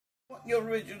your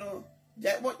original.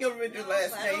 That wasn't your original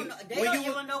last name. They don't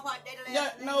even know what their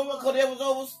last name. No, because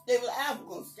they was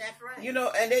Africans. That's right. You know,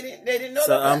 and they didn't know.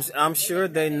 So I'm sure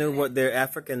they knew what their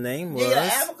African name was. Yeah,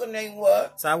 the African name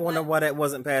was. So I wonder why that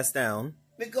wasn't passed down.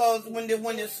 Because when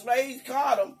the slaves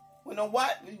caught them, when the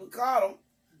white people caught them,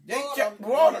 they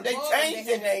changed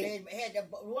their name. They had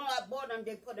when I bought them,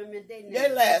 they put them in their name. Their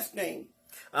last name.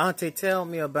 Auntie, tell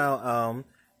me about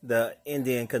the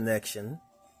Indian connection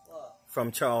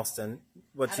from Charleston.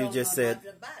 What you just said.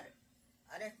 About it.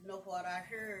 I just know what I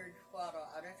heard.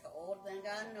 That's the old thing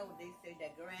I know. They say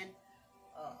that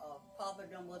Papa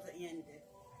them was an Indian,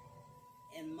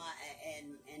 and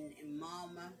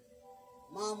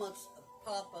Mama's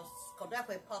Papa's, cause that's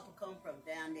where Papa come from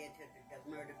down there to the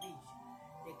Murder Beach.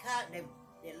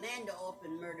 They landed up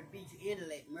in Murder Beach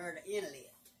Murder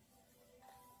Inlet.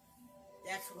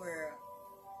 That's where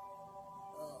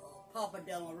Papa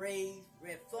done raised,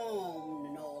 reformed,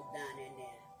 and all down in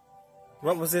there.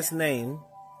 What was his name?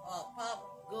 Papa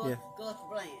Gus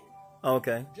Bland.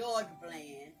 Okay. George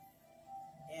Bland,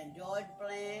 and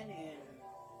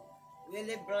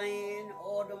Willie Bland,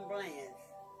 all them Blands.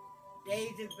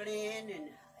 Daisy Bland and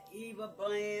Eva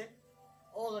Bland,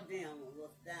 all of them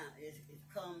was down. It's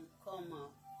come.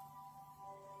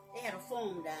 They had a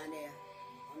farm down there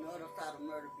on the other side of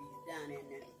Murder Beach, down in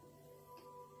there.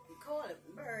 We call it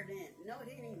Murder In. No,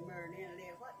 they didn't Murder In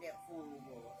there. What that farm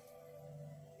was?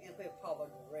 And where Papa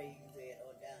raised at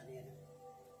or down in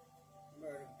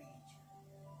Murder Beach.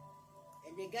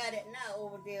 And they got it now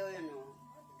over there in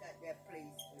I forgot that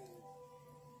place.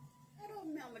 I don't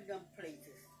remember them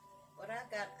places. But I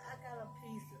got a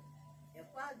piece of, if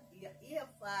I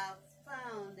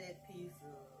found that piece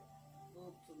of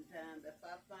book sometime, if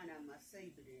I find out my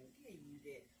safe it and give you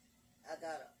that,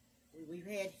 we've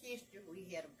had history, we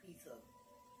had a piece of it.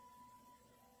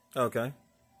 Okay.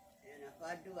 And if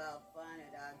I do, I'll find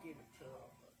it, I'll give it to her,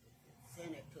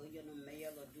 send it to you in the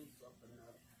mail or do something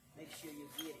or make sure you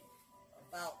get it.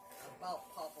 About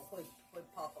Papa, where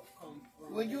Papa come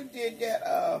from. When you did that,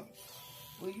 man,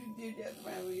 when you did that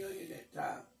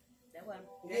time.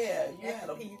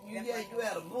 You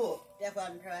had a book. That's what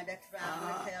I'm trying. That's what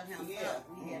I'm tell him. Yeah.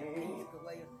 We had a piece of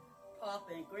where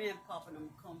Papa and Grandpapa them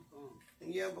come from.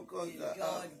 Yeah, because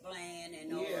George Bland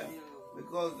and all of them.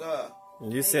 Because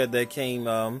you said they came.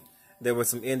 There were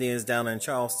some Indians down in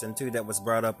Charleston too that was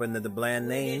brought up under the Bland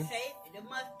name. They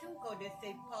must too, cause they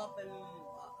say Papa and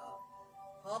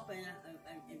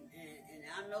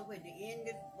I know where the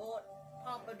Indians bought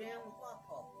Papa them. What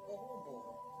Papa? Or who bought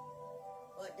them?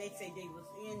 But they say they was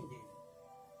Indian,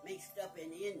 mixed up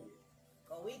in Indian.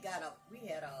 Cause we had a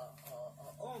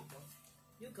uncle.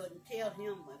 You couldn't tell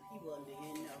him when he wasn't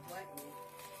in white man.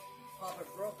 Papa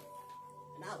broke him.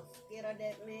 And I was scared of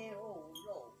that man. Oh,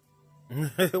 Lord.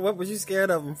 What was you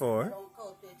scared of him for?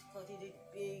 Because he's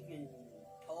big and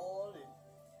tall and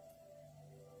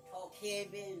talk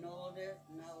heavy and all that.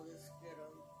 And I was just scared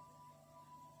of him.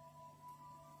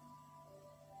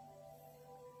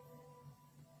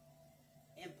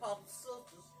 And Papa's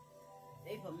sisters,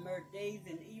 they from Days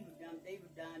and Eva, they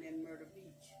were down in Murder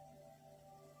Beach.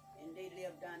 And they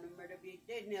lived down in Murder Beach.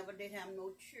 They never did have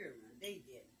no children. They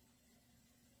didn't.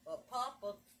 But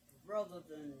Papa's brothers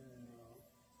and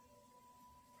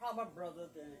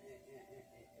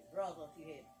brothers, he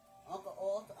had Uncle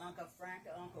Arthur, Uncle Frank,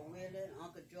 Uncle Willie,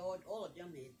 Uncle George, all of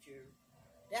them had children.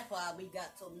 That's why we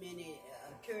got so many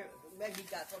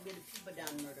people down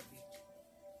in Murder Beach.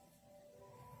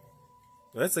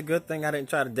 Well, it's a good thing I didn't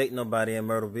try to date nobody in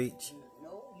Myrtle Beach.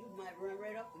 No, you might run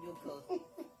right up with your cousin.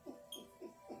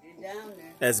 They're down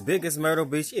there. As big as Myrtle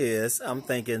Beach is, I'm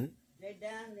thinking. They're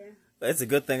down there. It's a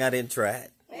good thing I didn't try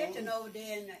it. Imagine over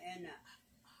there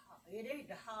it ain't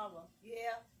the hollow.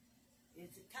 Yeah.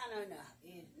 It's kind of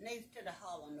next to the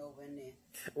hollow over in there.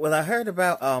 Well, I heard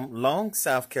about Long,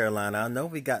 South Carolina. I know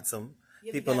we got some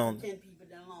people on. 10 people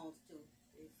down Longs too.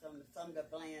 Some of the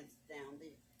Blands down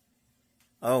there.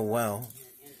 Oh wow!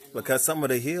 Because some of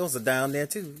the hills are down there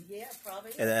too. Yeah,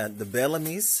 probably. And the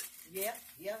Bellamy's. Yeah,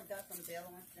 got some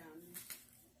Bellamy's down there.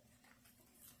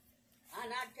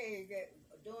 And I tell you that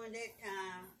during that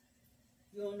time,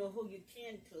 you don't know who you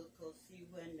kin to, because see,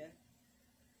 when the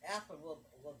apple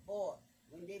was bought,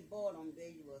 when they bought them,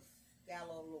 they was scattered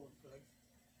all over the place.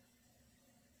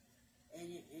 And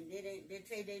they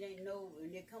say they didn't know,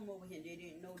 when they come over here, they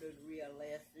didn't know the real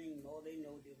last name. All they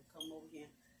know, they would come over here.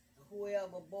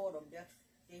 Whoever bought them,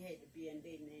 they had to be in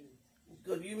their name.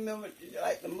 Because you remember,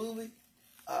 like the movie,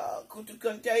 Kutu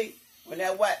Kante, when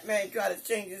that white man tried to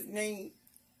change his name,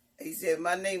 he said,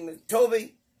 "My name is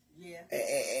Toby." Yeah.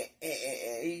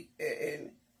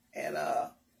 And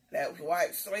that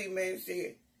white slave man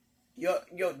said,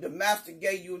 the master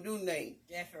gave you a new name.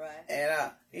 That's right.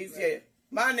 And he said,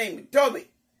 my name is Toby.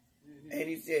 And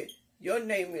he said, your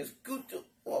name is Kutu.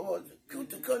 What was it?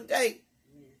 Kutu Kunte.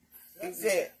 He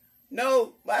said,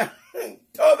 no, my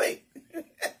Toby.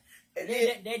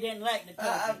 They didn't like the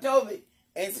Toby. I'm Toby.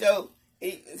 And so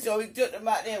he took them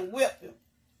out there and whipped him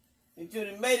until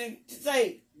they made him to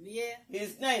say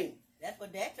his name. That's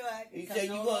right. He said,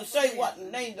 you're going to say what the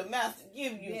name the master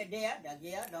give you.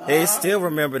 They still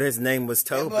remembered his name was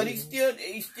Toby. But he still.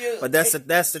 But that's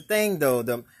the thing,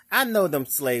 though. I know them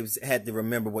slaves had to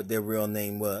remember what their real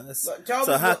name was.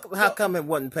 So how come it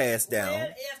wasn't passed down?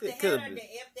 Well, if they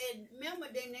remember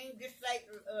their name, just like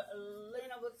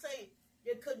Lena was saying,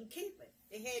 they couldn't keep it.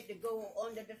 They had to go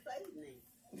under the slave name.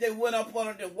 They went up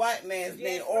under the white man's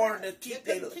name in order to keep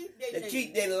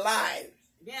their lives.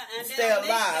 Yeah, and stay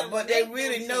alive, but they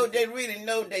really know their name.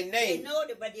 They know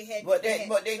it, but they had. But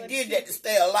they did that to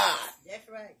stay alive. That's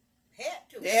right. Had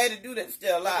to. They had to do that to stay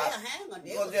alive.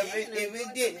 Because if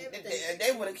it didn't,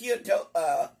 they would have killed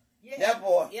that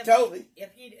boy Toby.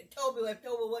 If Toby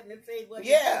wasn't afraid,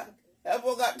 that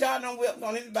boy got tied on whips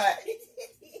on his back.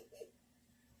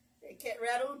 They kept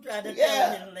right on trying to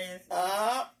tell him his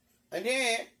last. And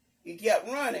then he kept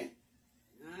running.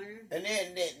 And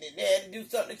then they had to do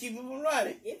something to keep him from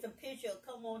running. It's a picture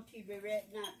come on TV right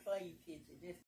now, play picture. This